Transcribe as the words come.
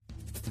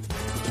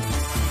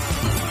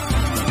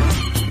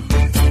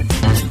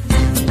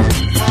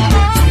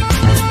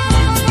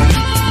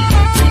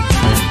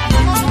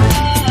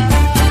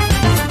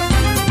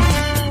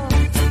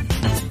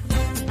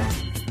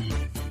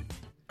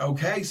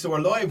Okay, so we're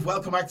live.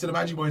 Welcome back to the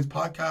Magic Minds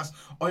podcast.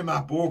 I'm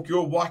Matt Burke.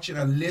 You're watching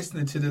and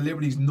listening to the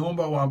Liberties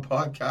 #1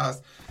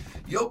 podcast.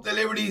 You up the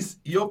Liberties?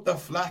 You up the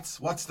Flats?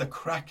 What's the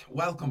crack?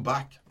 Welcome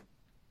back.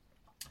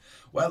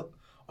 Well,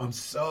 I'm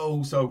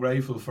so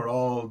grateful for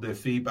all the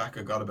feedback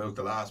I got about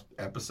the last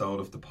episode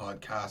of the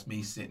podcast.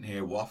 Me sitting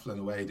here waffling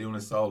away, doing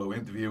a solo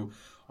interview.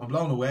 I'm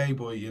blown away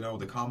by,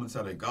 the comments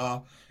that I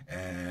got,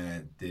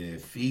 the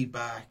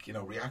feedback,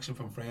 reaction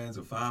from friends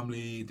and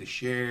family, the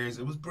shares.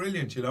 It was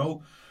brilliant,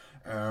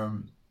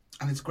 and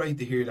it's great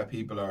to hear that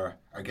people are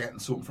getting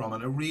something from it.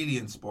 And it really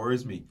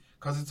inspires me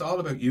because it's all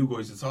about you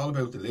guys. It's all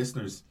about the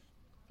listeners,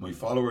 my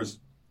followers.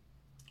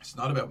 It's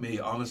not about me.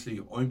 Honestly,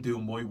 I'm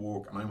doing my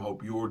work and I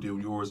hope you're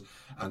doing yours.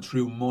 And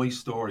through my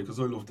story, because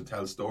I love to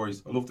tell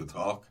stories, I love to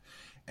talk,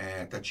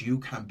 that you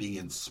can be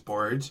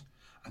inspired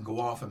and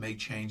go off and make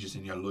changes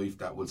in your life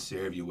that will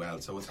serve you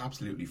well. So it's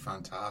absolutely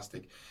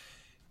fantastic.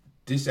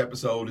 This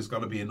episode is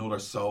going to be another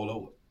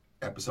solo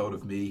episode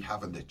of me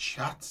having the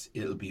chats.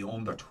 It'll be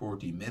under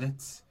 30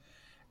 minutes.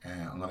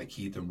 I'm going to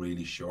keep them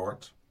really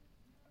short.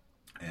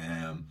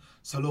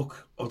 So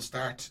look, I'll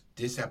start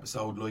this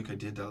episode like I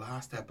did the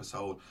last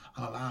episode,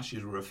 and I'll ask you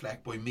to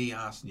reflect by me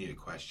asking you a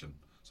question.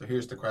 So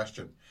here's the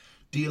question.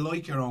 Do you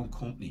like your own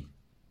company?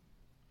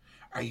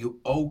 Are you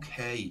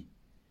okay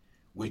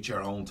with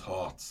your own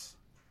thoughts?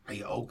 Are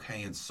you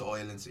okay in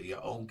silence? Are you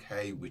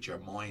okay with your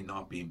mind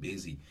not being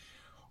busy?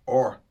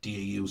 Or do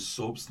you use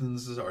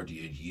substances, or do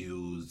you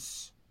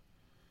use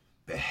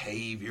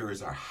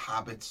behaviours or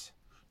habits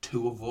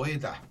to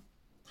avoid that?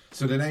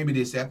 So the name of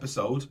this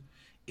episode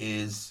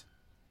is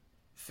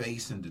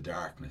Facing the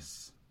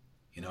Darkness,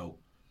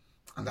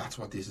 and that's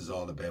what this is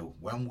all about.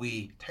 When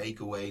we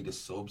take away the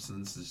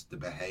substances, the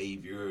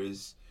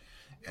behaviours,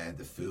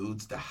 the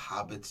foods, the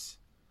habits,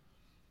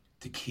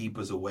 to keep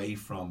us away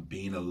from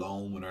being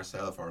alone with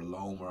ourselves or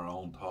alone with our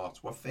own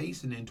thoughts, we're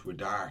facing into a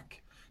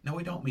dark. Now,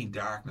 I don't mean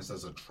darkness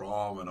as a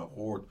trauma and a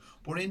hurt,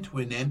 but into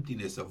an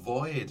emptiness, a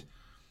void.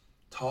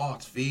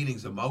 Thoughts,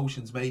 feelings,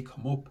 emotions may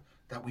come up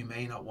that we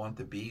may not want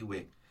to be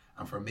with.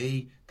 And for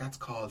me, that's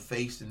called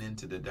facing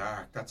into the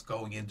dark. That's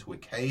going into a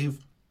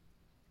cave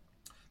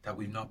that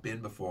we've not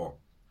been before.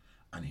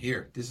 And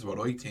here, this is what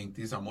I think,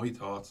 these are my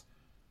thoughts.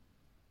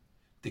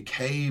 The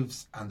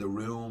caves and the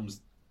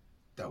rooms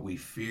that we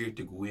fear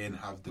to go in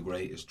have the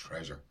greatest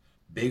treasure.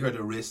 Bigger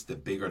the risk, the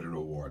bigger the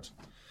reward.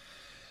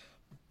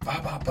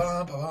 Bam, bam,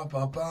 bam, bam,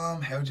 bam,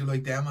 bam. How'd you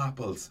like them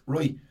apples?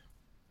 Right,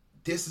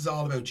 this is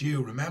all about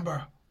you.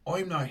 Remember,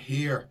 I'm not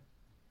here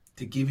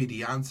to give you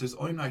the answers.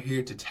 I'm not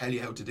here to tell you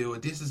how to do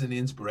it. This is an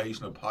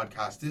inspirational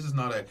podcast. This is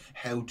not a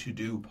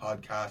how-to-do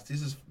podcast.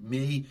 This is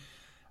me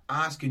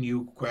asking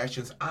you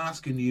questions,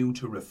 asking you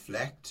to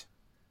reflect,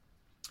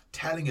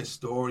 telling a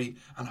story,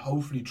 and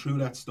hopefully through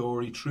that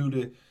story, through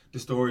the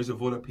stories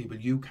of other people,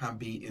 you can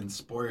be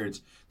inspired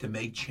to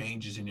make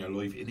changes in your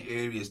life in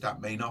areas that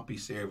may not be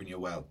serving you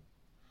well.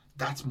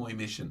 That's my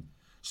mission.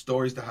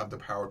 Stories that have the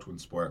power to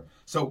inspire.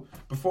 So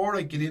before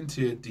I get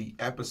into the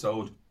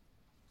episode,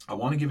 I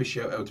want to give a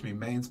shout out to my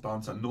main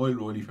sponsor, Noel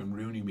Riley from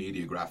Rooney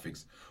Media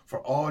Graphics, for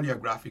all your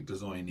graphic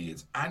design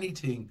needs.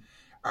 Anything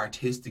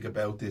artistic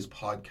about this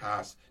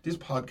podcast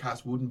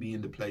wouldn't be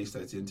in the place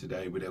that it's in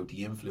today without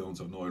the influence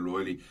of Noel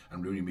Riley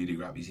and Rooney Media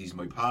Graphics. He's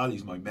my pal,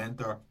 he's my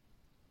mentor,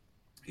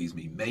 he's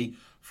my mate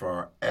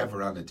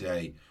forever and a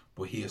day.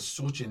 But he has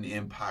such an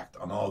impact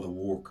on all the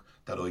work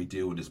that I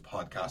do in this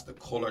podcast. The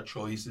colour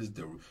choices,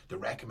 the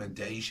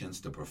recommendations,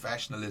 the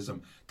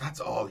professionalism, that's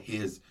all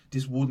his.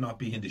 This would not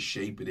be in the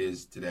shape it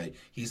is today.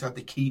 He's had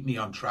to keep me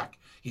on track.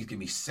 He's given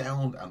me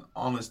sound and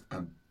honest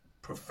and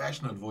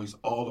professional advice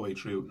all the way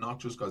through, not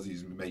just because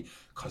he's my mate,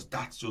 because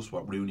that's just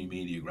what Rooney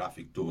Media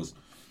Graphic does.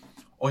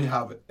 I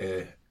have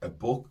a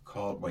book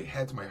called My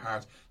Head to My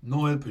Heart.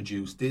 Noel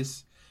produced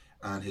this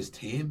and his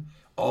team.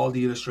 All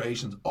the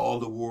illustrations, all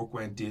the work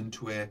went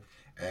into it,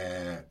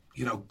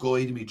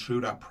 guiding me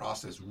through that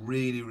process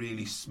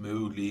really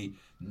smoothly,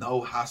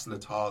 no hassle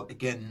at all.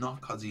 Again, not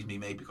because he's me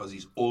mate, because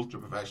he's ultra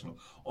professional.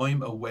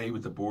 I'm away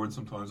with the board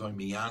sometimes, I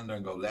meander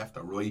and go left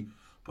or right,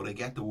 but I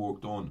get the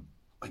work done.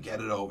 I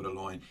get it over the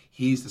line.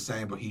 He's the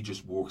same, but he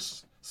just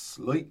works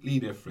slightly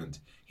different.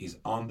 He's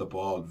on the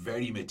ball,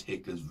 very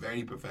meticulous,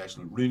 very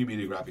professional. Rooney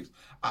Media Graphics,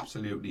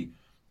 absolutely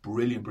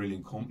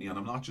brilliant company. And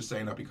I'm not just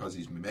saying that because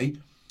he's my mate.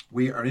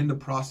 We are in the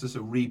process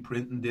of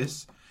reprinting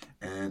this,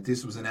 and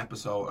this was a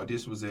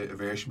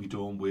version we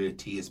done with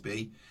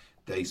TSB.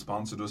 They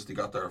sponsored us. They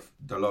got their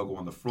logo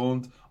on the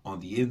front, on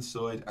the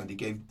inside, and they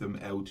gave them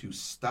out to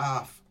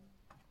staff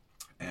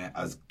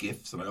as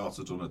gifts. And I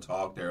also done a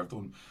talk there. I've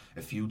done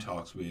a few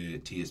talks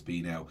with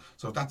TSB now.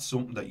 So if that's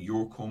something that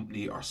your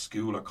company or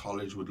school or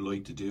college would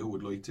like to do,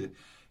 would like to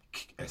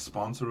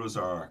sponsor us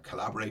or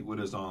collaborate with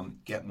us on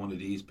getting one of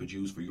these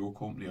produced for your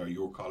company or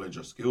your college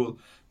or school,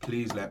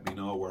 please let me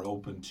know. We're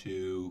open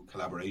to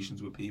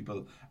collaborations with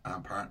people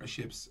and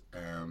partnerships.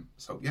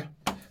 So yeah,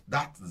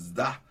 that's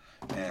that.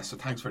 So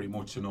thanks very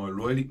much to Noel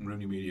Riley and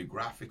Rooney Media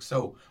Graphics.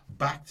 So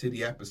back to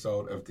the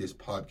episode of this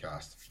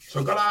podcast.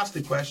 So I got asked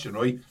the question,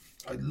 right?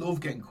 I love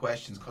getting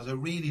questions because it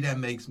really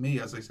then makes me,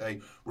 as I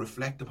say,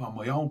 reflect upon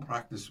my own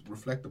practice,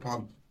 reflect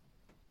upon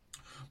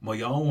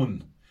my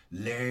own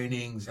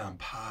learnings and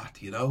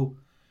path, you know.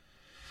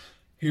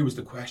 Here was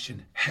the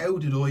question: how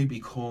did I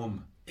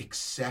become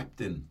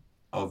accepting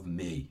of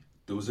me?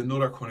 There was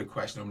another kind of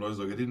question, and I was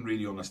like, I didn't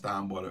really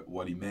understand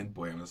what he meant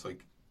by it. And I was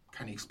like,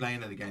 can you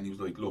explain it again? He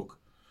was like, look,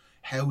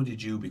 how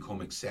did you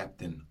become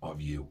accepting of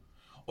you?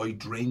 I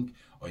drink,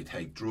 I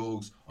take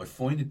drugs, I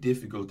find it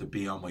difficult to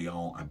be on my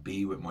own and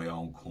be with my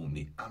own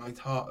company. And I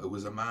thought it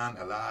was a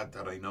lad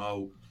that I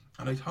know,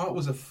 and I thought it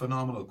was a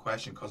phenomenal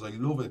question because I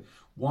love it.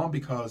 One,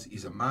 because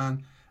he's a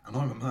man and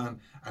I'm a man,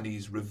 and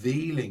he's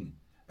revealing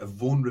a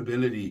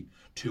vulnerability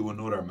to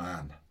another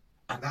man.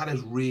 And that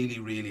is really,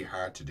 really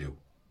hard to do.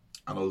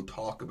 And I'll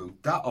talk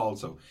about that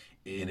also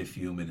in a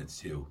few minutes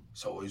too.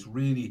 So I was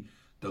really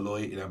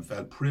delighted and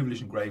felt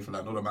privileged and grateful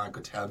that another man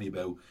could tell me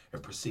about a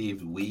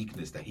perceived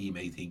weakness that he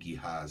may think he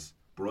has.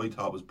 But I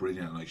thought it was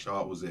brilliant, and I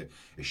thought it was a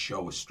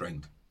show of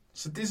strength.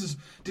 So this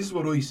is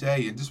what I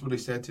say, and this is what I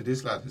said to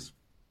this lad is,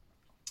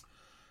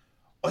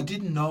 I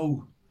didn't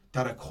know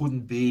that I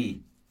couldn't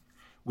be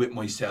with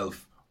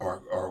myself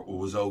or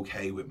was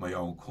okay with my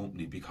own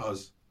company,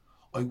 because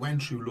I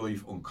went through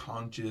life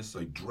unconscious.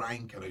 I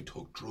drank and I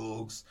took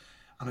drugs,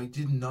 and I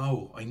didn't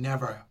know. I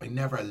never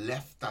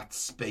left that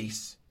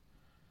space.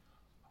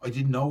 I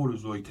didn't know what it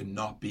was like to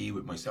not be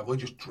with myself. I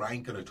just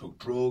drank and I took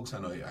drugs,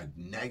 and I had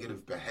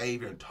negative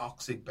behaviour and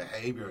toxic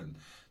behaviour and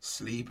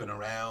sleeping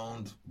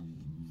around,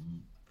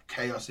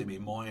 chaos in my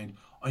mind.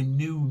 I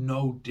knew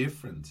no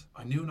different.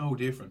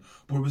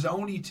 But it was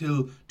only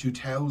till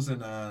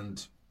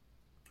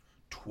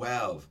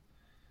 2012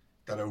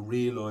 that I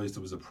realised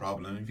there was a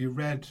problem. And if you've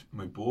read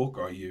my book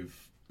or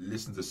you've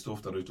listened to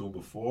stuff that I've done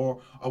before,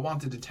 I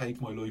wanted to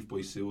take my life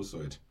by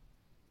suicide.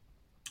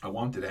 I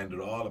wanted to end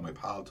it all, and my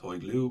pal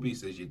Toyd Luby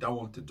says you don't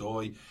want to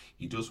die,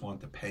 you just want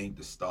the pain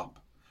to stop.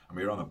 And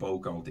we were on a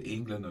boat going to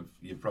England, and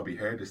you've probably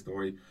heard the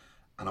story,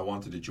 and I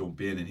wanted to jump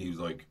in, and he was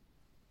like,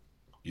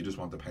 you just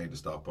want the pain to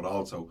stop, but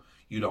also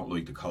you don't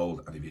like the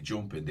cold, and if you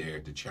jump in there,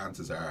 the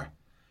chances are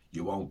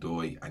you won't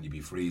die and you'll be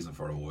freezing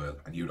for a while,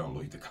 and you don't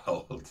like the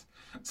cold.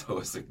 So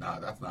it's like, nah,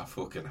 that's not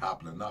fucking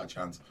happening, not a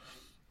chance.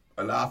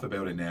 I laugh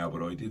about it now,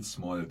 but I did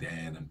smile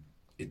then, and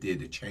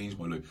it changed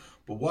my life.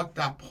 But what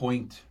that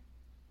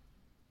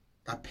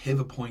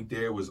pivot point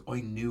there was,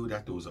 I knew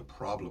that there was a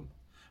problem,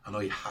 and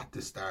I had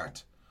to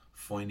start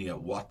finding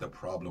out what the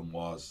problem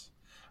was,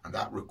 and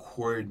that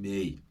required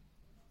me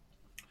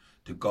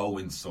to go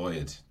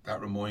inside.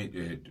 That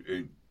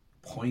it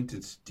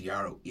pointed the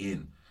arrow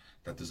in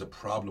that there's a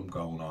problem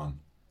going on,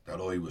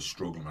 that I was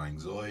struggling with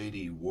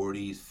anxiety,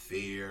 worries,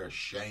 fear,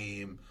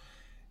 shame,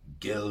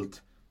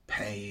 guilt,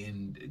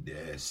 pain,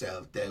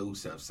 self-doubt,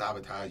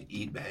 self-sabotage,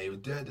 eating behaviour.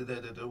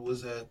 There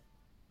was a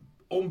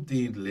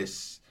umpteen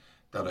list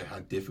that I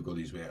had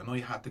difficulties with, and I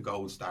had to go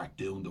and start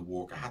doing the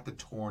work. I had to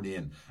turn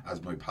in,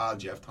 as my pal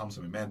Jeff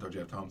Thompson, my mentor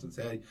Jeff Thompson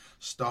said,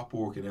 stop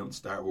working out and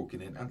start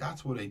working in. And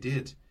that's what I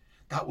did.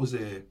 That was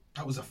a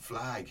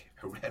flag,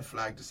 a red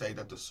flag to say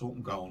that there's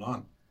something going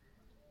on.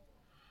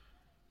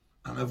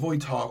 And I've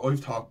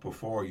talked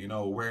before, you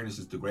know, awareness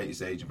is the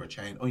greatest agent for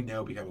change. I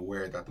now became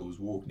aware that there was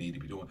work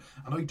needed to be done,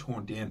 and I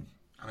turned in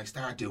and I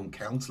started doing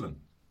counselling.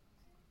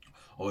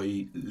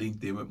 I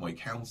linked in with my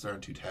counsellor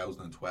in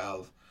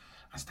 2012.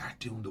 I start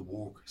doing the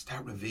work,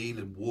 start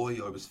revealing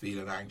why I was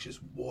feeling anxious,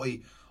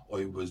 why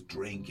I was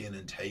drinking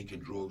and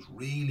taking drugs,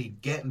 really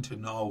getting to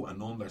know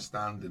and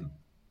understanding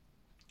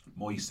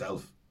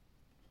myself.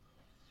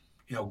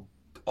 You know,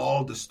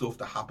 all the stuff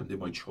that happened in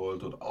my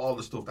childhood, all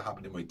the stuff that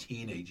happened in my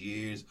teenage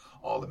years,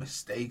 all the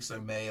mistakes I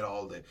made,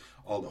 all the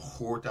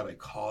hurt that I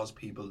caused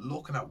people,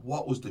 looking at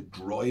what was the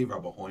driver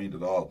behind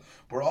it all.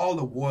 But all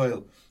the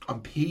while,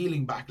 I'm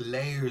peeling back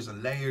layers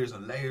and layers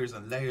and layers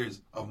and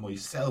layers of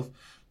myself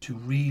to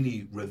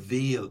really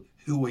reveal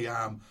who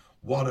I am,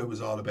 what I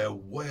was all about,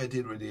 why I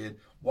did what I did,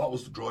 what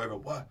was the driver,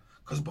 what.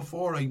 Because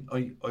before I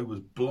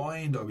was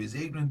blind, I was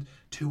ignorant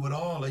to it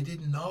all. I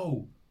didn't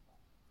know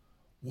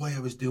why I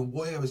was doing,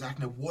 why I was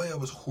acting, why I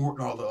was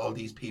hurting all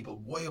these people,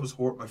 why I was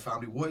hurting my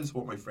family, why I was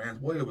hurting my friends,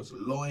 why I was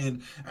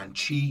lying and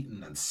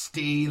cheating and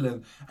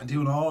stealing and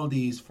doing all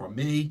these for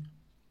me,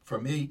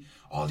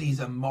 all these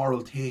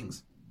immoral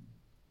things.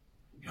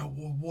 You know,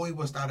 why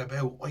was that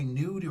about? I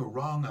knew they were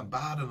wrong and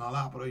bad and all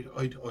that, but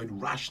I'd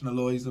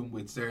rationalise them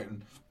with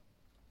certain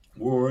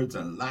words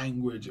and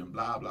language and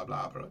blah, blah,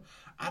 blah. But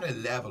at a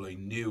level I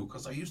knew,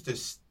 because I used to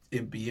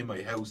be in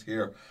my house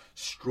here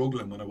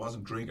struggling when I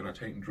wasn't drinking or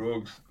taking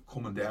drugs,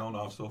 coming down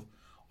off stuff.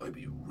 I'd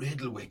be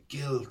riddled with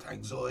guilt,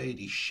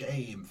 anxiety,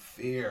 shame,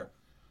 fear.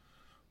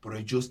 But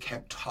I just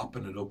kept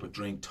topping it up with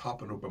drink,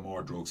 topping it up with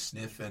more drugs,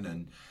 sniffing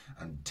and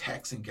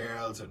texting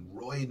girls and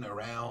riding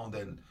around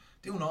and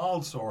doing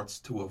all sorts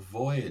to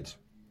avoid.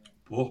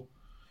 But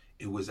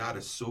it was at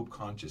a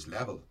subconscious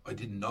level. I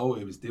didn't know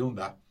I was doing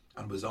that,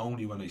 and it was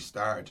only when I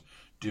started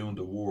doing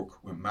the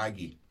work with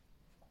Maggie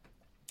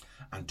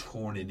and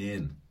turning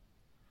in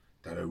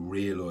that I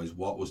realised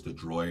what was the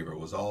driver. It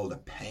was all the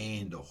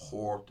pain, the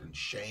hurt and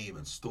shame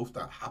and stuff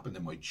that happened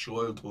in my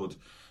childhood,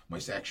 my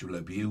sexual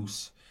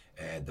abuse,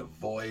 the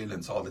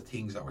violence, all the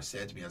things that were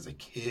said to me as a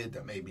kid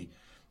that made me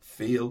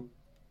feel,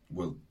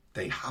 well,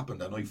 they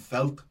happened, and I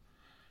felt,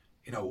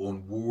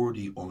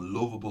 unworthy,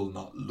 unlovable,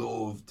 not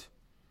loved,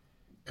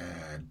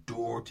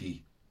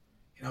 dirty.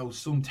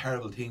 Some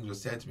terrible things were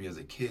said to me as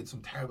a kid.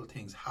 Some terrible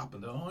things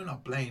happened, and I'm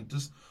not blamed.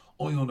 Just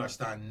I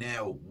understand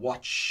now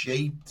what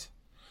shaped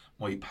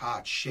my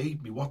path,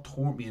 shaped me, what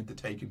turned me into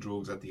taking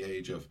drugs at the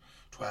age of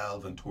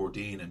 12 and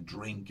 13 and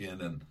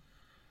drinking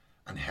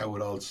and how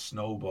it all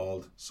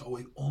snowballed. So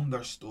I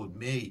understood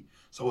me.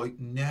 So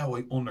now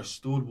I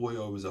understood why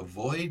I was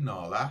avoiding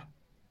all that,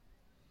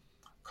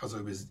 because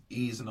I was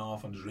easing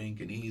off on the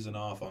drink and easing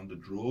off on the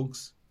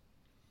drugs.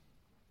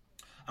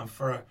 And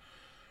for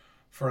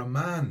a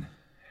man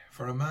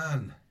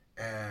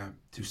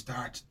to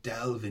start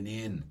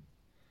delving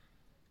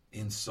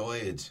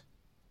inside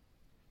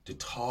to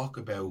talk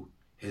about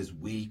his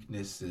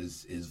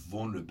weaknesses, his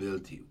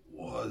vulnerability,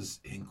 was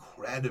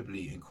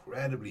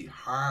incredibly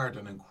hard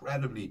and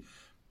incredibly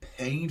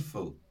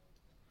painful.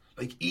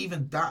 Like,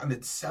 even that in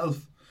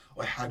itself,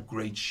 I had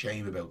great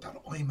shame about that.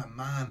 I'm a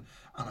man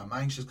and I'm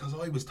anxious, because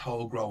I was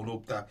told growing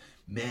up that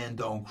men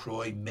don't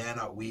cry, men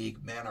are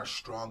weak, men are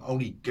strong,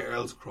 only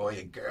girls cry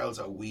and girls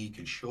are weak,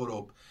 and shut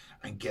up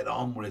and get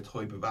on with a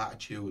type of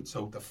attitude.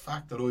 So the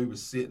fact that I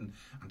was sitting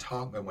and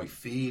talking about my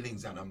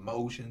feelings and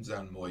emotions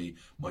and my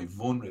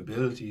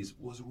vulnerabilities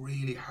was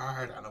really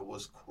hard, and it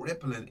was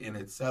crippling in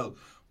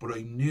itself. But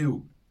I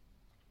knew,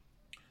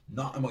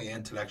 not in my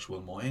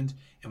intellectual mind,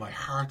 in my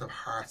heart of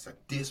hearts,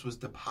 that this was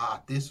the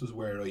path, this was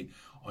where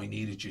I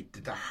needed you.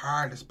 The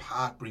hardest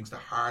path brings the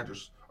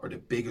hardest or the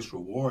biggest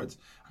rewards.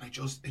 And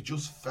it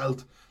just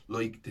felt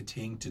like the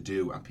thing to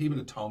do. And people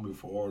had told me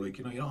before, like,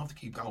 you don't have to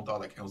keep going to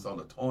all accounts all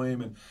the time,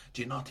 and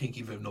do you not think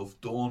you've enough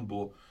done?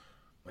 But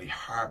my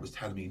heart was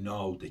telling me,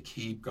 no, they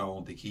keep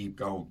going.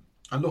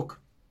 And look,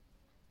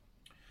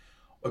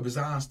 I was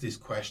asked this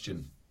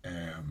question.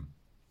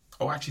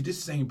 Actually,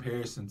 this same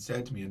person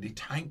said to me, and they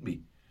thanked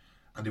me,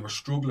 and they were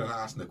struggling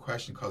asking the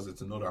question because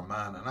it's another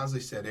man. And as I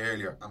said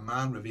earlier, a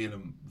man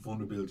revealing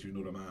vulnerability to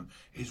another man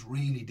is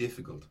really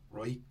difficult,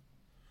 right?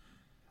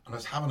 And I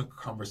was having a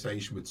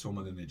conversation with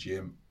someone in the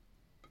gym,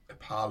 a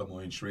pal of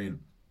mine, Shreen,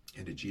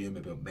 in the gym,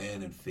 about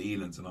men and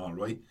feelings and all,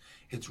 right?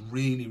 It's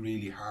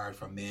really hard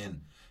for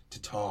men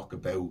to talk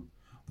about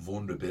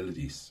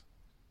vulnerabilities,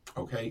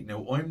 okay?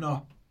 Now, I'm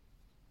not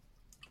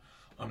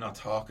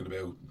talking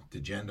about the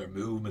gender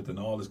movement and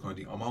all this kind of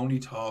thing. I'm only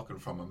talking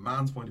from a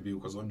man's point of view,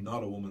 because I'm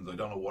not a woman. I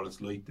don't know what it's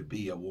like to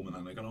be a woman,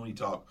 and I can only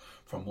talk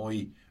from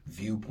my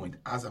viewpoint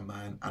as a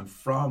man, and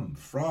from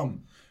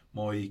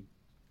my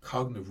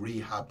cognitive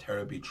rehab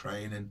therapy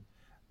training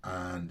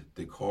and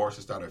the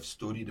courses that I've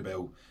studied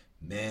about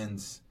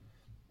men's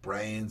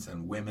brains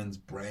and women's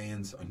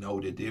brains. I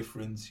know the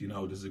difference.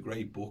 There's a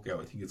great book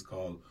out, I think it's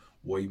called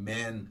Why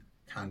Men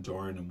Can't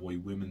Earn and Why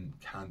Women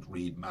Can't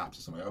Read Maps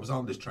or something. I was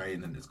on this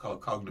training, it's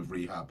called Cognitive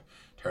Rehab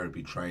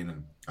Therapy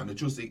Training, and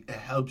it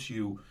helps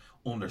you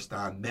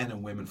understand men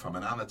and women from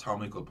an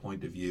anatomical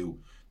point of view,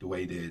 the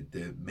way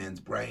the men's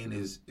brain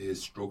is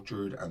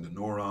structured, and the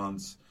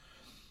neurons,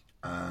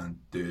 and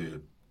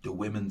the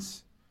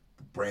women's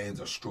brains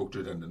are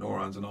structured, and the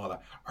neurons and all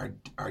that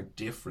are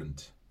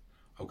different.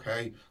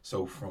 Okay,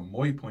 so from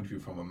my point of view,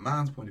 from a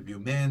man's point of view,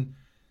 men's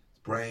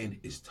brain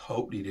is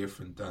totally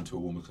different than to a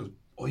woman, because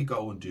I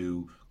go and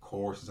do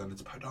courses and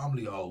it's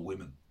predominantly all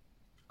women.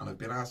 And I've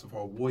been asked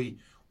before,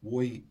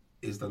 why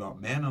is there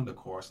not men on the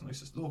course? And I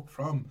says, look,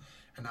 from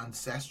an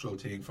ancestral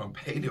thing, from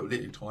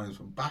Paleolithic times,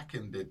 from back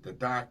in the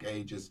dark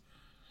ages,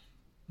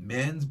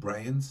 men's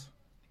brains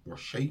were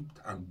shaped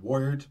and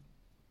wired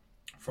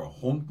for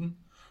hunting,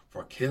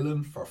 for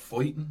killing, for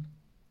fighting.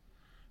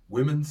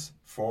 Women's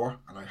for,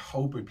 and I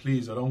hope I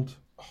don't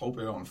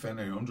offend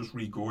anyone, I'm just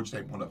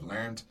regurgitating what I've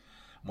learned,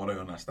 what I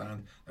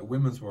understand, that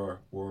women's were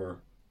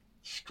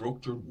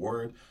structured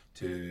word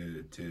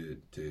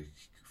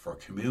for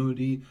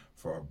community,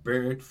 for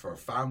birth, for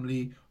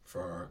family,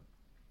 for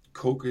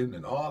cooking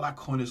and all that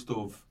kind of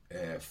stuff.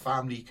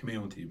 Family,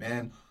 community,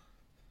 man.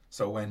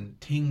 So when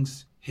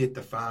things hit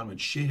the fan, when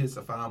shit hits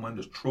the fan, when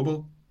there's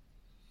trouble,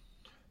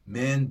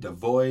 men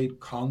divide,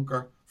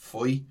 conquer,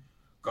 fight,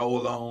 go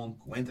alone,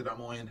 go into their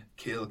mind,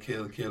 kill,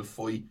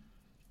 fight,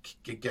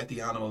 get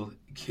the animal,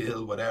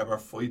 kill, whatever,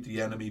 fight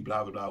the enemy,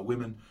 blah, blah, blah.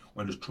 Women,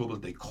 when there's trouble,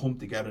 they come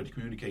together, they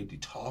communicate, they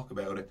talk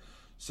about it.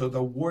 So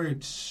the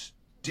words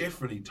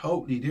differently,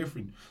 totally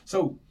different.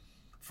 So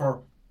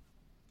for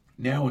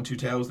now in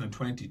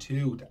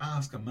 2022, to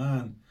ask a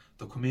man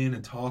to come in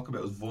and talk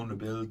about his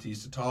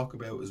vulnerabilities, to talk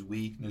about his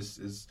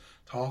weaknesses,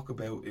 talk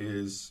about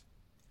his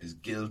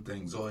guilt,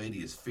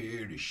 anxiety, his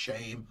fear, his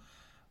shame,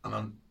 and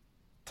on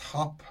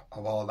top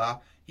of all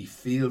that, he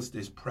feels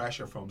this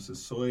pressure from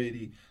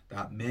society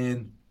that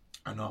men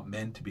are not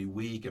meant to be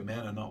weak, and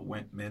men are not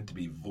meant to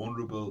be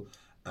vulnerable,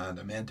 and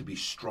are meant to be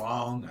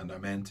strong, and are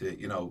meant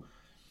to,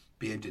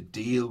 be able to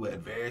deal with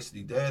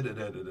adversity.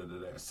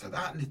 So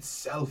that in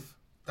itself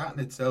That in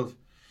itself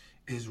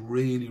is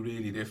really,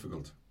 really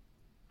difficult.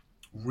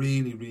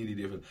 Really, really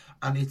difficult.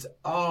 And it's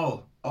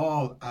all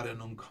at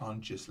an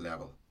unconscious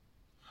level.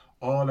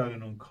 All at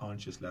an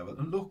unconscious level.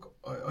 And look,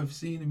 I've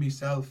seen it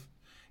myself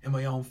in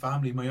my own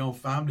family. My own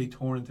family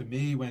turning to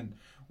me when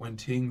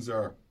things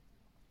are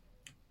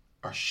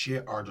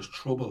shit or there's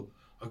trouble.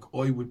 Like,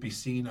 I would be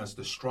seen as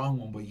the strong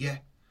one, but yeah,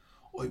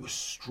 I was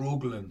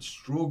struggling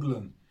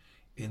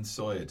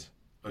inside.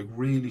 Like,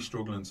 really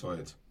struggling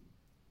inside.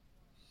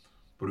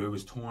 But I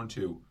was turned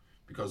to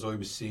because I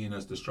was seen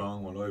as the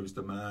strong one. I was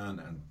the man,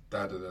 and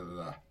da da da da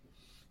da.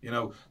 You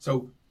know,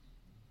 so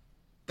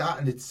that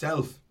in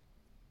itself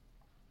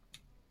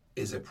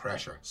is a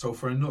pressure. So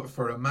for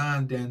a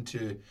man then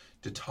to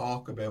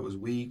talk about his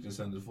weakness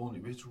and his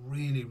vulnerability, it's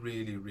really,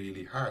 really,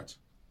 really hard.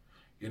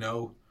 You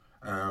know,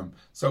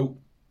 so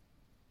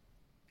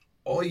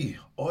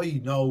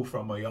I know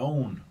from my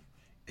own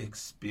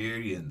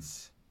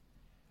experience,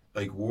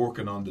 like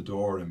working on the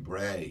door in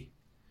Bray.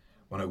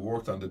 When I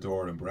worked on the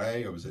door in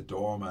Bray, I was a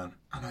doorman,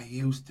 and I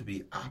used to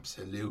be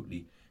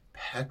absolutely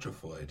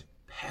petrified,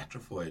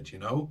 you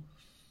know.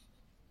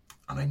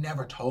 And I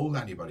never told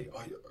anybody.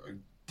 I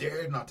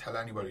dared not tell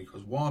anybody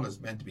because one, I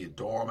was meant to be a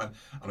doorman,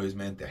 and I was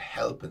meant to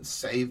help and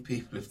save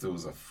people if there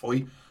was a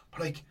fight. But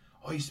like,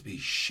 I used to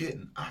be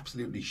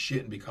absolutely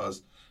shitting,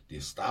 because the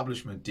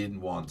establishment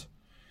didn't want,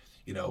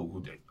 you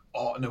know,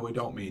 no, I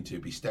don't mean to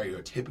be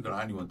stereotypical or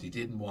anyone. They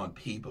didn't want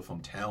people from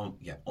town.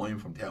 Yeah, I'm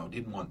from town.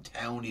 Didn't want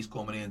townies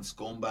coming in,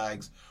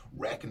 scumbags,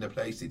 wrecking the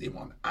place. They didn't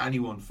want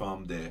anyone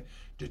from the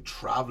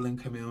travelling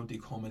community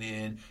coming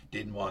in.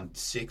 Didn't want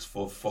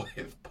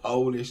 6'5"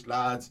 Polish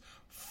lads,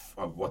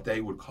 what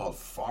they would call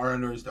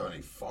foreigners. They were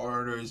like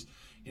foreigners.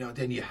 You know,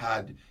 then you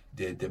had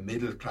the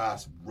middle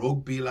class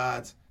rugby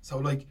lads. So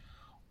like,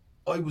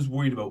 I was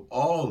worried about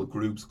all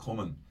groups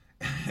coming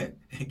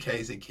in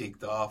case it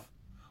kicked off.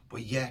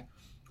 But yeah,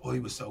 I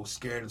was so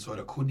scared inside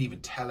I couldn't even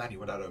tell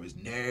anyone that I was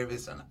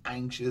nervous and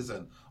anxious,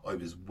 and I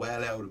was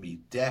well out of my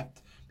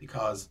depth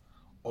because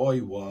I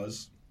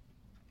was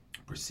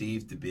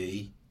perceived to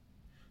be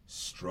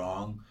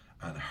strong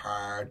and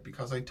hard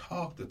because I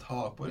talked the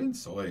talk, but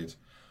inside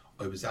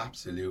I was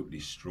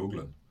absolutely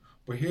struggling.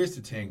 But here's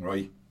the thing,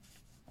 right?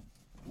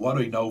 What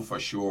I know for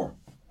sure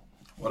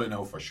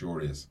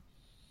is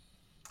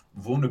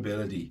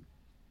vulnerability,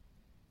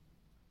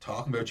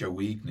 talking about your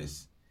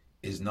weakness,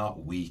 is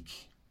not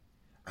weak.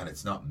 And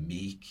it's not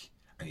meek,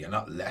 and you're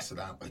not lesser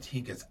than. I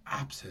think it's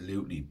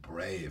absolutely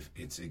brave.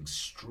 It's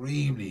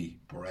extremely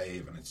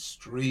brave and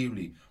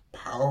extremely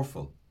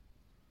powerful.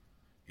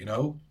 You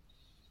know,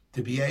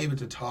 to be able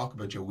to talk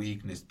about your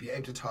weakness, be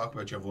able to talk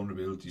about your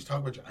vulnerabilities, talk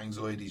about your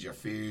anxieties, your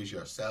fears,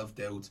 your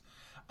self-doubts,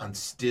 and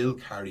still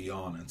carry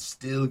on and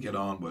still get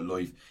on with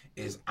life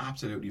is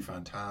absolutely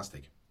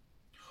fantastic.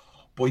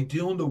 By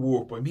doing the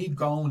work, by me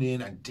going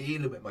in and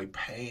dealing with my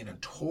pain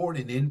and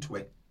turning into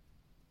it,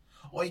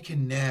 I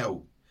can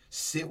now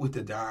sit with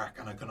the dark,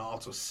 and I can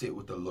also sit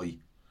with the light.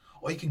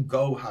 I can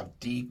go have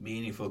deep,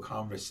 meaningful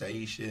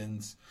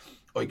conversations.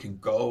 I can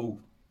go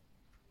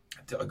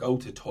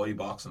to toy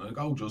box, and I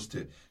go just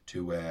to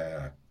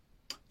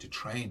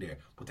train there.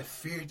 But the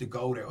fear to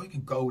go there, I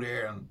can go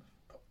there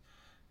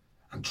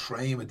and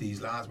train with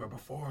these lads. Where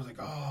before I was like,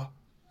 oh,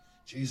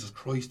 Jesus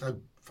Christ,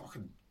 I'm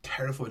fucking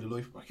terrified of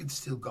life. But I can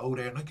still go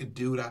there and I can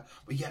do that.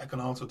 But yeah, I can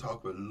also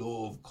talk about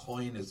love,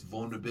 kindness,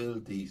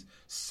 vulnerabilities,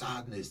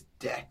 sadness,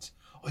 death.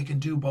 I can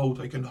do both.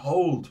 I can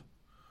hold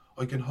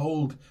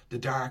the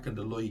dark and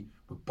the light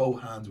with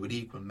both hands with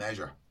equal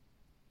measure.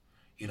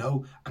 You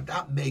know, and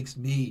that makes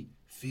me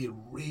feel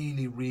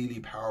really,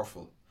 really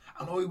powerful.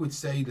 And I would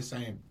say the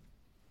same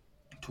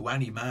to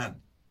any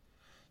man.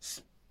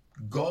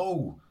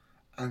 Go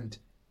and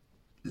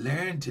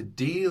learn to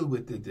deal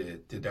with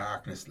the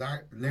darkness,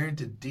 learn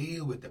to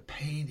deal with the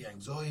pain, the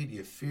anxiety,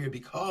 the fear,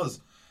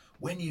 because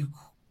when you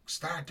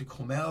start to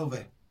come out of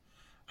it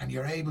and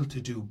you're able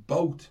to do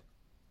both,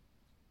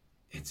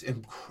 it's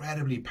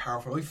incredibly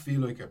powerful. I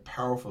feel like a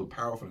powerful,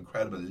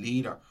 incredible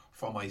leader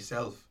for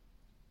myself.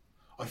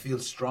 I feel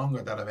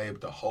stronger that I'm able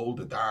to hold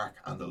the dark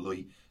and the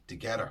light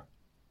together.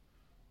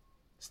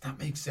 Does that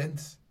make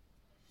sense?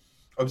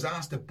 I was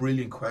asked a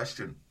brilliant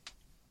question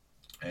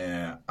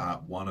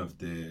at one of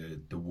the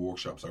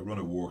workshops. I run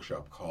a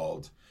workshop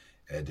called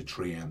the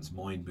 3Ms,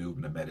 Mind,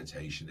 Movement and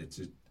Meditation.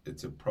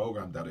 It's a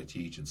program that I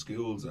teach in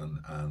schools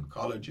and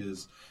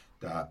colleges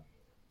that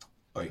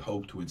I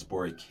hope to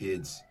inspire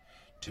kids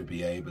to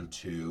be able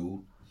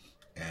to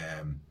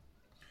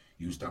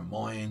use their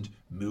mind,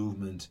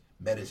 movement,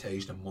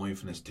 meditation and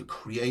mindfulness to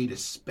create a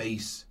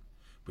space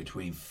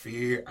between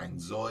fear,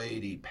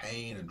 anxiety,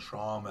 pain and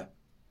trauma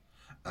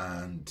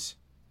and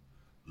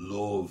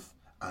love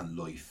and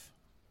life.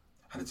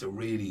 And it's a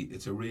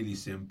really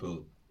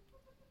simple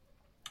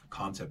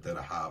concept that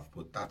I have,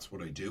 but that's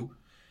what I do.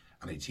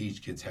 And I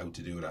teach kids how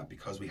to do that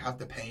because we have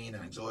the pain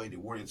and anxiety,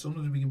 worry, and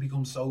sometimes we can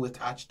become so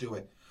attached to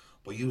it.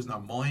 By using our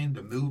mind,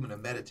 the movement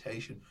and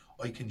meditation,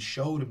 I can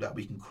show them that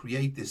we can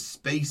create this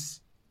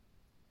space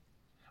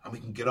and we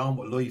can get on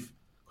with life.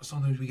 Because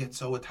sometimes we get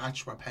so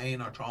attached to our pain,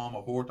 our trauma,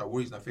 our hurt, our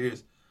worries and our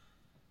fears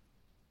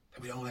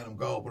that we don't let them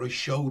go. But I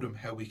showed them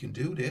how we can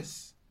do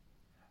this.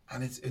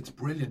 And it's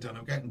brilliant, and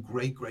I'm getting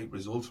great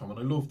results from it.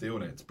 I love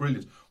doing it. It's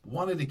brilliant.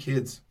 One of the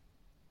kids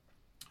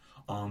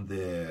on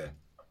the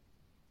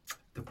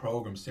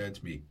program said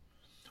to me,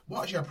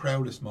 "What is your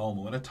proudest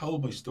moment?" When I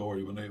told my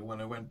story, when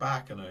I went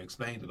back and I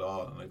explained it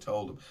all, and I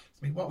told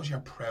him, "What was your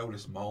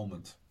proudest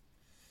moment?"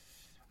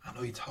 And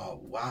I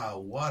thought, wow,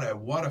 what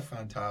a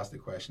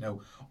fantastic question. Now,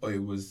 I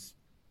was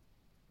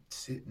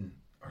sitting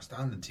or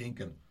standing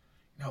thinking,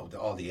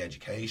 all the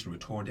education,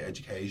 return to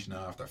education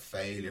after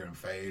failure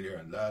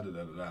and da da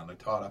da da. And I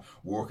thought of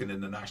working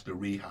in the national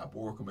rehab,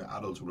 working with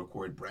adults who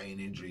required brain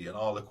injury and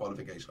all the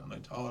qualifications. And I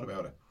thought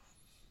about it.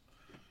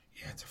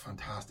 Yeah, it's a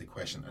fantastic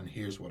question. And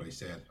here's what I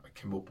said. I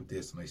came up with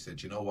this and I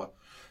said, you know what?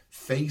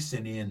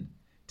 Facing in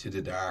to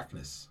the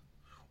darkness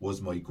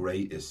was my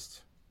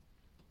greatest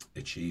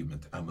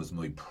achievement and was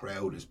my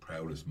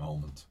proudest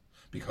moment.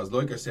 Because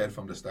like I said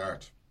from the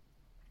start,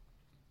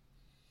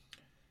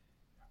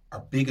 our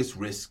biggest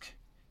risk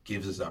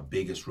gives us our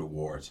biggest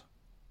reward.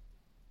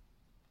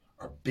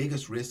 Our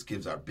biggest risk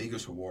gives our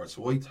biggest reward.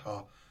 So I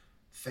thought,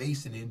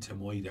 facing into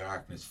my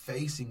darkness,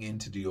 facing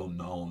into the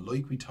unknown,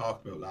 like we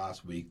talked about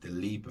last week, the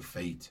leap of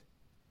faith.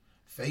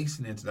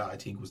 Facing into that, I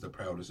think, was the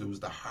proudest. It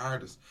was the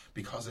hardest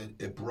because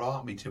it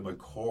brought me to my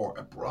core.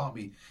 It brought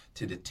me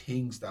to the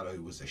things that I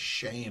was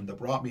ashamed. It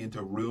brought me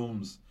into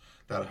rooms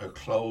that I had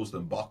closed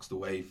and boxed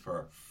away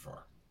for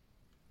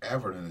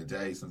ever in a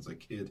day since a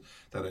kid,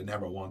 that I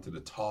never wanted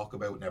to talk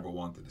about, never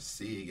wanted to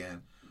see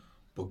again.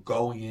 But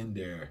going in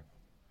there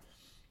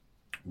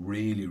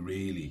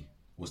really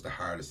was the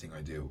hardest thing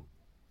I do.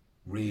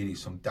 Really,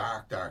 some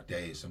dark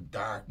days, some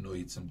dark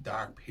nights, some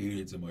dark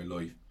periods in my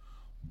life.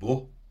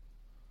 But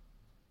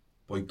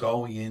by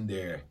going in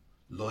there,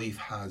 life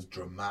has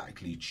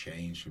dramatically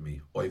changed for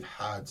me. I've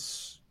had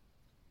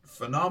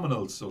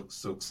phenomenal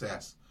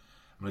success.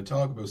 When I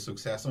talk about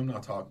success, I'm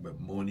not talking about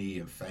money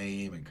and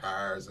fame and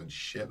cars and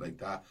shit like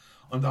that.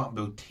 I'm talking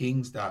about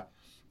things that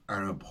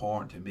are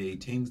important to me,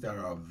 things that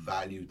are of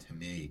value to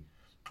me.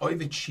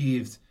 I've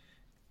achieved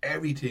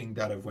everything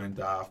that I've went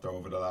after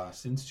over the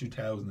last, since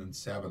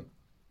 2007.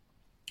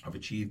 I've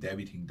achieved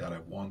everything that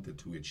I've wanted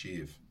to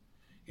achieve.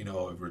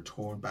 I've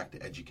returned back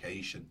to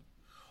education.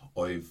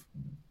 I've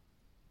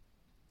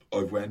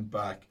went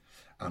back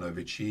and I've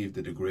achieved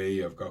a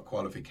degree. I've got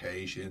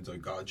qualifications. I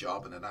got a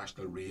job in a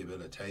national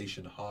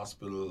rehabilitation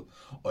hospital.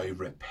 I've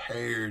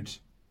repaired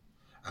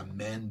and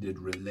mended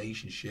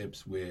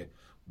relationships with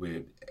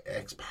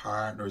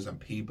ex-partners and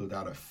people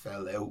that I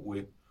fell out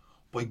with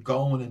by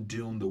going and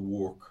doing the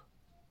work.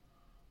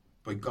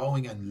 By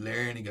going and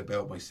learning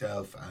about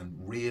myself and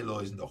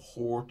realising the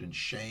hurt and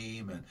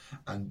shame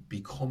and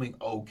becoming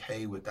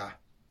okay with that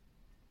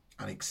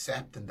and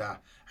accepting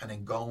that, and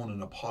then going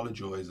and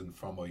apologising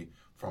for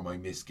my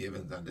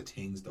misgivings and the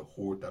things, the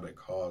hurt that I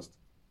caused.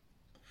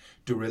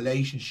 The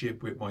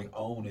relationship with my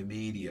own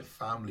immediate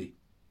family.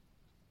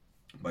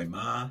 My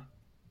ma,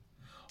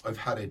 I've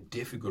had a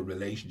difficult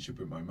relationship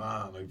with my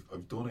ma, and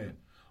I've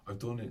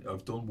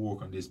done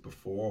work on this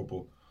before,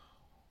 but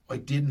I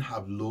didn't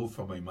have love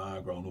for my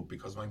ma growing up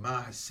because my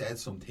ma has said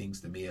some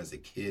things to me as a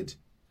kid.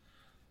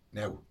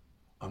 Now,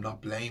 I'm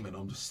not blaming,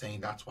 I'm just saying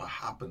that's what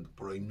happened,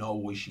 but I know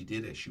why she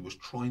did it. She was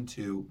trying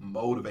to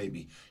motivate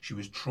me. She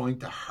was trying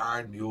to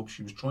harden me up.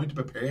 She was trying to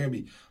prepare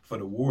me for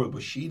the world,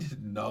 but she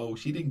didn't know.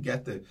 She didn't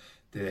get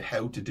the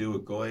how to do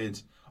it guide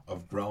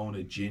of growing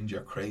a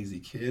ginger crazy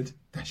kid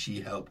that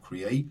she helped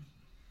create.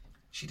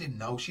 She didn't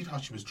know. She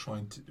thought she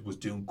was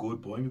doing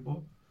good by me,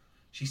 but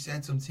she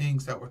said some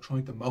things that were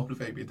trying to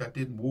motivate me that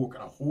didn't work,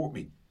 and it hurt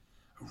me.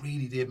 It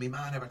really did. My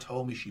ma never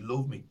told me she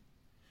loved me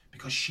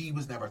because she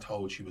was never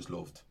told she was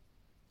loved.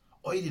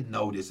 I didn't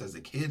know this as a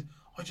kid.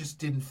 I just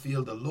didn't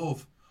feel the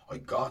love. I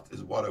got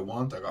is what I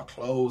want. I got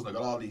clothes and I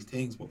got all these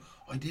things, but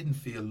I didn't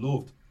feel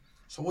loved.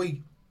 So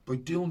by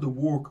doing the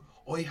work,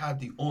 I had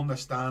the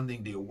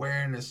understanding, the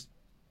awareness,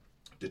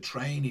 the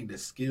training, the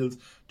skills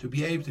to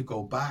be able to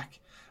go back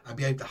and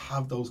be able to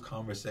have those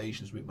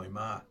conversations with my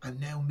ma. And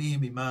now me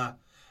and my ma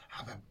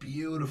have a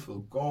beautiful,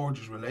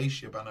 gorgeous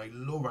relationship, and I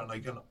love her, and I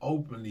can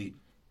openly,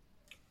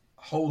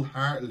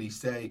 wholeheartedly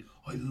say,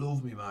 I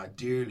love my ma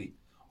dearly.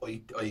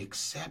 I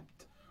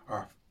accept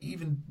her,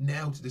 even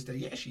now to this day.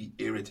 Yeah, she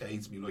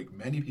irritates me like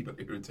many people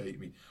irritate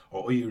me,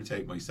 or I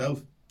irritate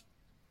myself.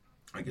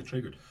 I get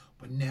triggered.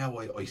 But now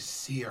I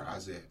see her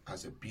as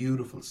a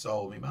beautiful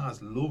soul. My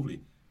ma's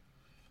lovely.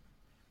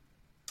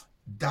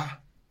 That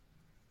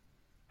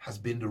has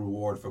been the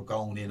reward for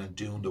going in and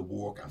doing the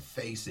work and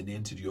facing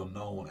into the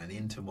unknown and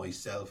into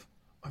myself.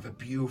 I have a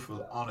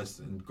beautiful, honest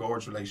and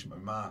gorgeous relationship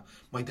with my ma.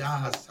 My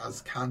dad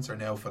has cancer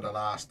now for the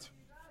last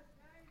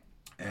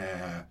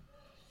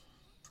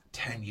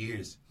 10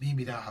 years. Me and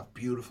my dad have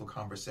beautiful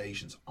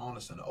conversations,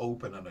 honest and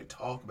open, and I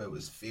talk about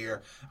his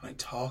fear, and I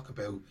talk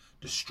about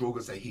the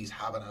struggles that he's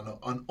having,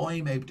 and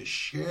I'm able to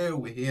share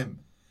with him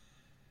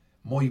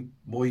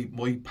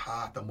my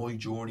path and my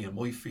journey and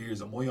my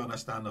fears and my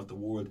understanding of the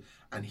world,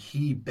 and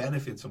he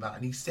benefits from that.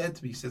 And he said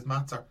to me, he says,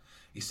 Matzer,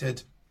 he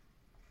said,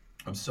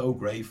 I'm so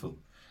grateful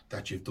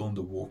that you've done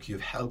the work,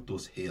 you've helped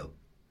us heal.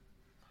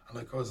 And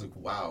I was like,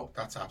 wow,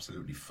 that's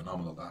absolutely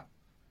phenomenal. That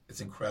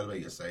it's incredible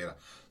you say that.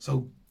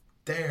 So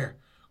there,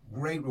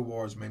 great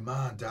rewards, my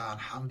mom and dad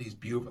having these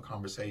beautiful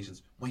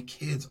conversations. My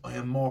kids, I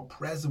am more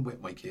present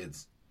with my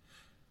kids.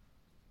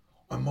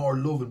 I'm more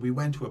loving. We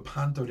went to a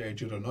panto there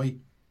the other night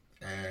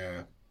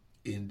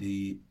in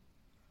the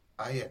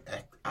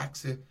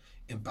AXA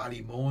in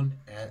Ballymun.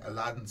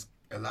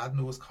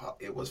 Aladdin was called.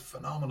 It was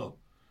phenomenal.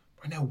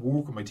 I now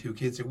work with my two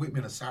kids. They're with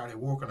me on a Saturday,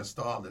 work on a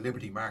stall in the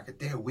Liberty Market.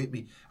 They're with me.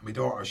 And my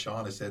daughter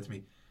Shauna said to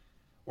me,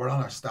 we're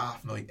on our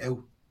staff night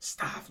out.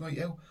 Staff night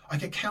out? I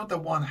can count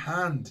on one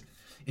hand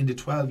in the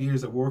 12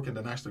 years I work in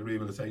the National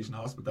Rehabilitation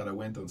Hospital that I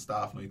went on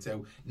staff nights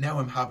out. Now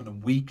I'm having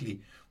them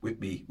weekly with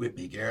me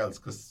girls,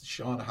 because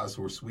Shauna has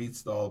her sweet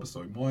stall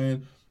beside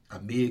mine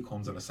and Mia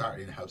comes on a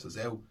Saturday and helps us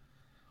out.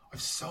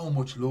 I've so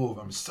much love,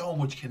 I'm so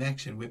much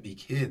connection with me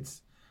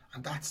kids,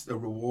 and that's the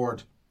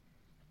reward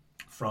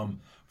from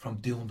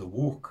doing the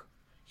work,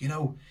 you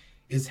know,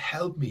 is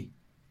help me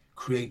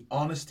create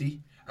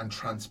honesty and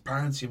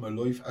transparency in my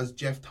life. As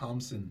Jeff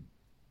Thompson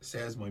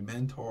says, my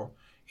mentor,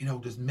 you know,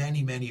 there's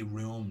many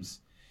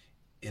rooms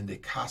in the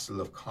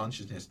castle of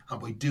consciousness, and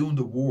by doing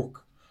the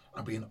work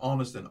and being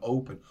honest and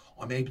open,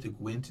 I'm able to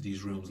go into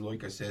these rooms,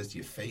 like I says to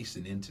you,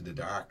 facing into the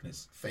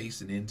darkness,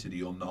 facing into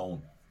the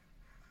unknown,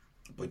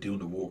 by doing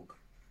the work.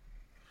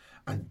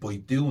 And by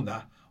doing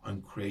that,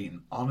 I'm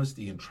creating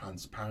honesty and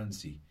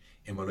transparency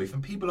in my life.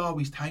 And people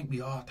always thank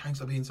me, oh, thanks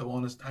for being so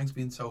honest, thanks for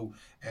being so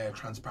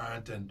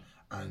transparent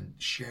and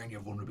sharing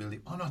your vulnerability.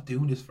 I'm not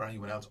doing this for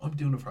anyone else, I'm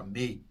doing it for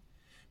me,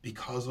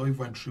 because I've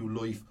went through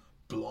life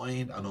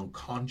blind and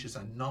unconscious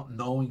and not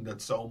knowing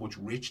that so much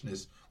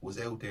richness was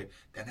out there.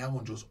 Then now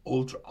I'm just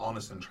ultra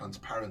honest and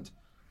transparent,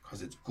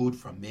 because it's good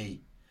for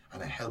me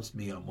and it helps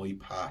me on my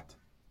path.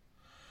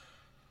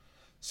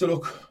 So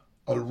look,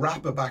 I'll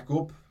wrap it back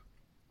up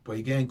by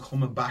again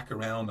coming back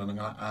around, and I'm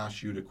going to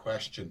ask you the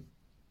question: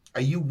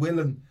 are you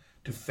willing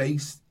to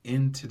face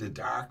into the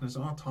darkness?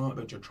 I'm not talking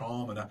about your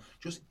trauma, that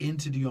just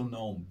into the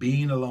unknown,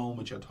 being alone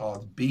with your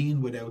thoughts,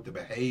 being without the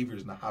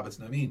behaviours and the habits.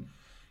 And I mean,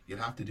 you'll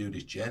have to do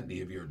this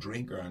gently if you're a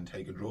drinker and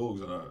taking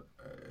drugs and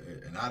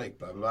an addict,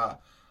 blah, blah, blah.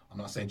 I'm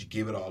not saying to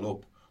give it all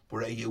up,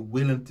 but are you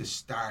willing to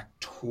start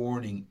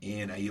turning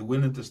in? Are you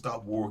willing to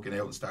stop working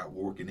out and start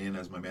working in,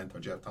 as my mentor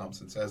Jeff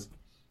Thompson says?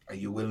 Are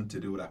you willing to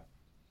do that?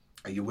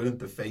 Are you willing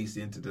to face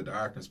into the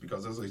darkness?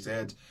 Because as I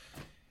said,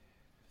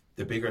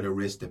 the bigger the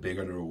risk, the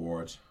bigger the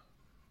reward.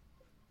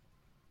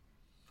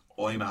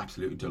 I'm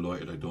absolutely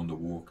delighted I've done the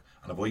work,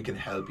 and if I can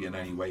help you in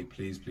any way,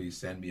 please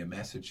send me a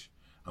message,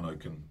 and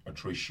I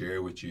try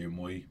share with you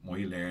my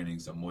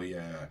learnings and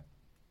my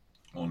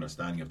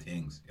understanding of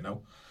things, you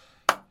know.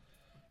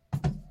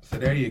 So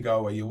there you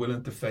go. Are you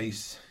willing to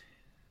face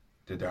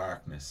the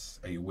darkness?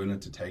 Are you willing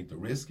to take the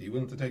risk? Are you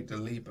willing to take the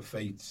leap of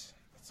faith?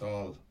 It's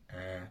all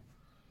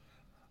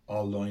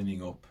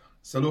lining up.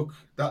 So look,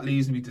 that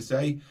leaves me to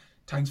say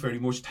thanks very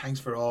much. Thanks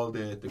for all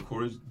the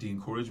courage, the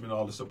encouragement,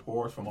 all the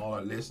support from all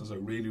our listeners. I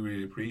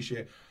really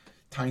appreciate it.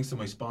 Thanks to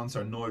my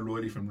sponsor, Noel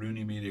Riley from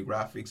Rooney Media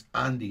Graphics,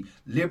 and the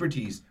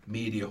Liberties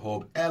Media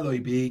Hub,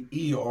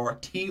 LIBERTIESE.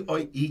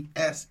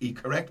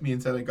 Correct me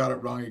and said I got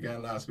it wrong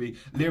again last week.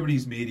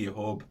 Liberties Media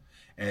Hub.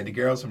 The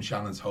girls from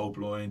Shannon's Hope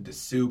Line, the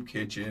Soup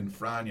Kitchen,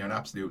 Fran, you're an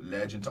absolute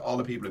legend. To all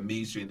the people at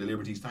Mead Street and the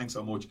Liberties, thanks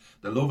so much.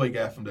 The love I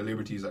get from the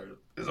Liberties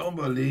is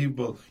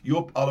unbelievable.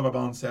 Yup, Oliver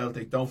Bond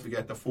Celtic, don't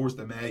forget the 1st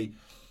of May.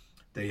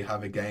 They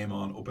have a game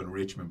on up in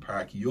Richmond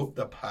Park. Yup,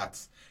 the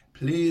Pats.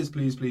 Please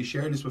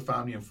share this with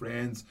family and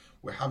friends.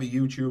 We have a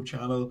YouTube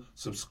channel.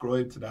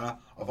 Subscribe to that.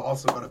 I've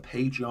also got a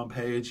Patreon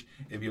page.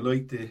 If you'd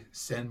like to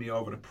send me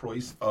over the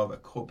price of a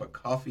cup of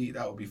coffee,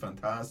 that would be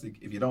fantastic.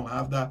 If you don't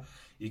have that,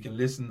 you can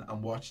listen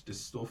and watch the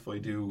stuff I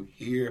do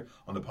here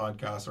on the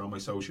podcast or on my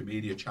social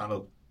media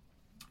channel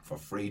for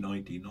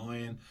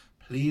 $3.99.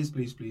 Please,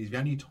 if you have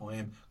any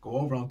time, go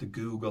over onto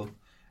Google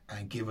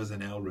and give us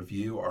an L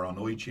review, or on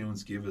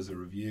iTunes, give us a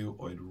review.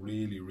 I'd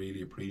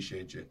really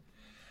appreciate you.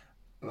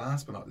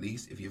 Last but not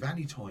least, if you have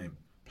any time,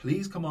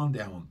 please come on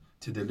down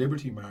to the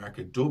Liberty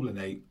Market, Dublin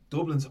 8,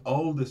 Dublin's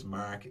oldest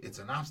market. It's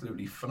an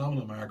absolutely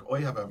phenomenal market. I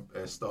have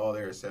a stall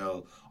there,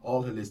 sell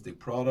all holistic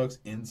products,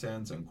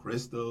 incense and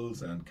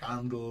crystals and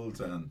candles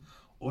and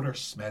other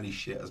smelly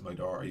shit, as my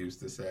daughter used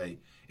to say.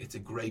 It's a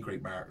great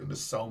market, and there's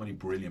so many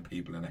brilliant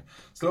people in it.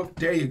 So look,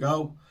 there you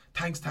go.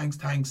 Thanks.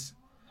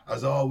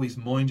 As always,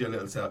 mind your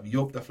little self.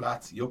 Yup the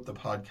flats, yup the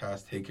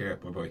podcast. Take care.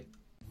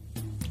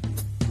 Bye-bye.